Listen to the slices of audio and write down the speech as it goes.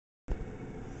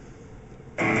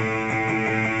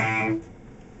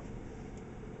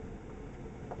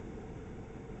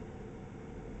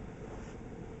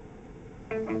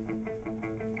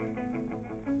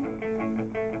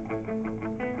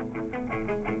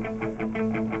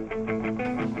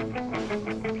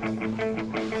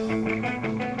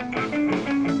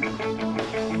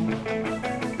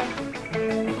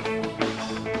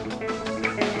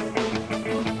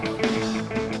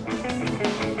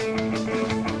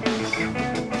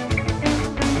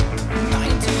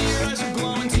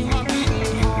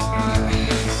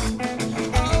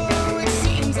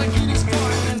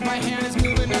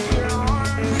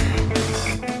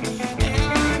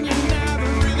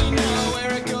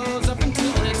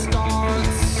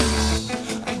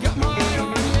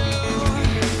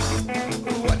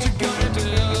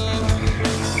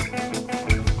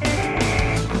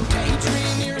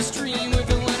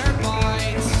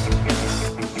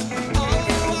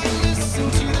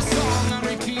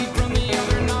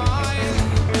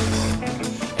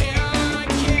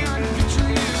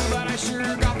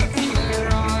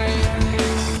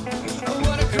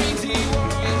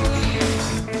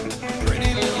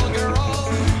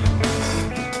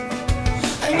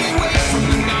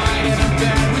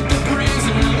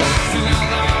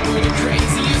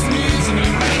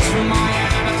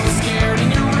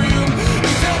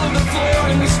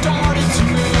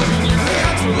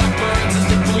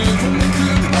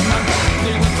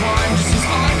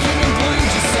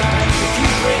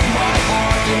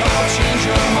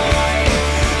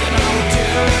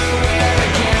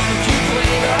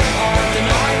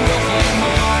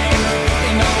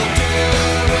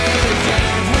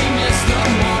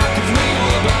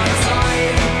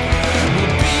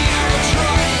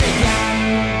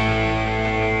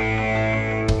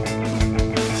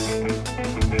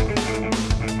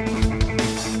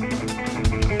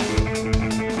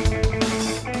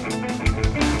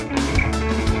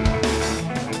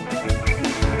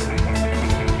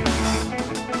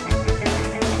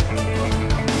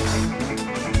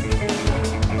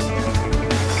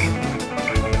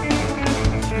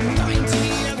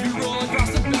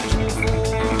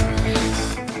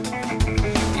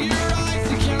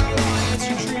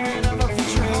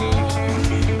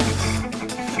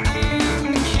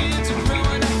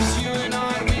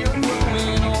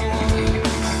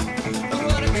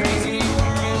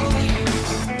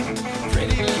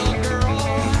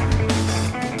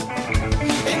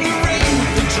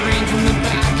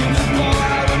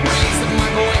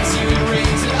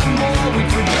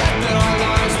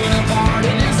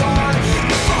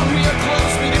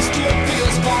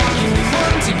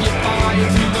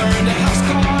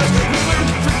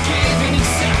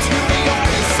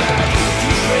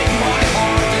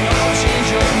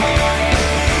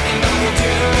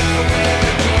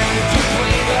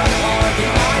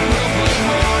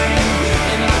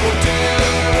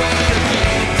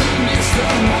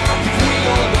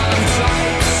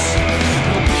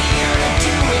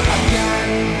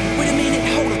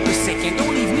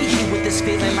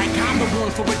the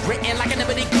one for regretting, like I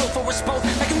never did good for us both.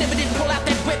 Like you never did pull out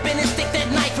that weapon and stick that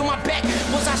knife in my back.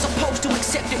 Was I supposed to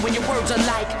accept it when your words are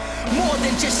like more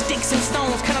than just sticks and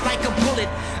stones, kinda like a bullet,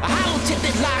 a hollow tip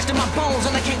that lodged in my bones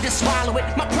and I can't just swallow it.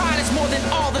 My pride is more than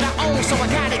all that I own, so